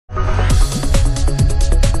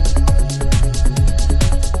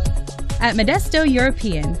At Modesto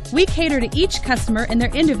European, we cater to each customer and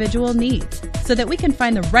their individual needs so that we can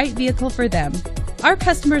find the right vehicle for them. Our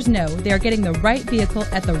customers know they are getting the right vehicle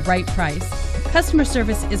at the right price. Customer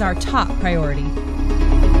service is our top priority.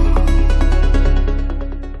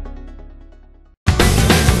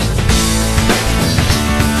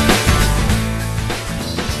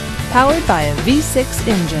 Powered by a V6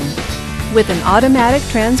 engine with an automatic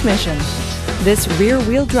transmission, this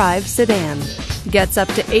rear-wheel drive sedan gets up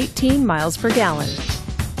to 18 miles per gallon.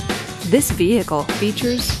 This vehicle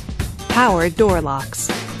features power door locks,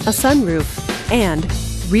 a sunroof, and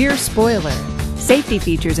rear spoiler. Safety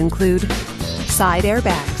features include side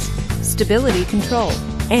airbags, stability control,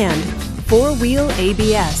 and four-wheel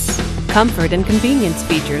ABS. Comfort and convenience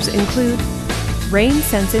features include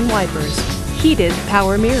rain-sensing wipers, heated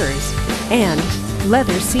power mirrors, and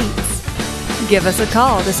leather seats. Give us a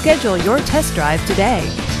call to schedule your test drive today.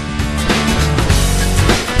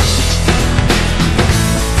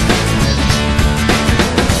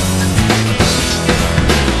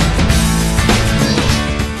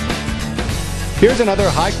 Here's another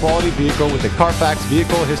high-quality vehicle with a Carfax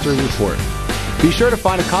Vehicle History Report. Be sure to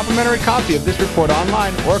find a complimentary copy of this report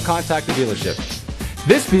online or contact the dealership.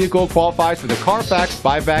 This vehicle qualifies for the Carfax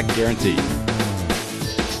Buyback Guarantee.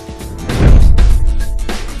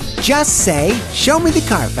 Just say, "Show me the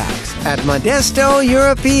Carfax" at Modesto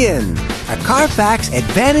European, a Carfax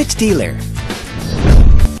Advantage dealer.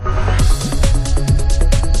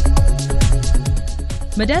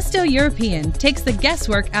 Modesto European takes the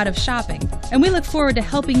guesswork out of shopping, and we look forward to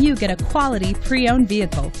helping you get a quality pre-owned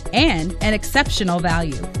vehicle and an exceptional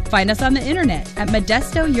value. Find us on the internet at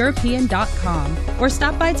modestoeuropean.com or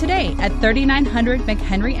stop by today at 3900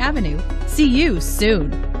 McHenry Avenue. See you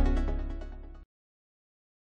soon.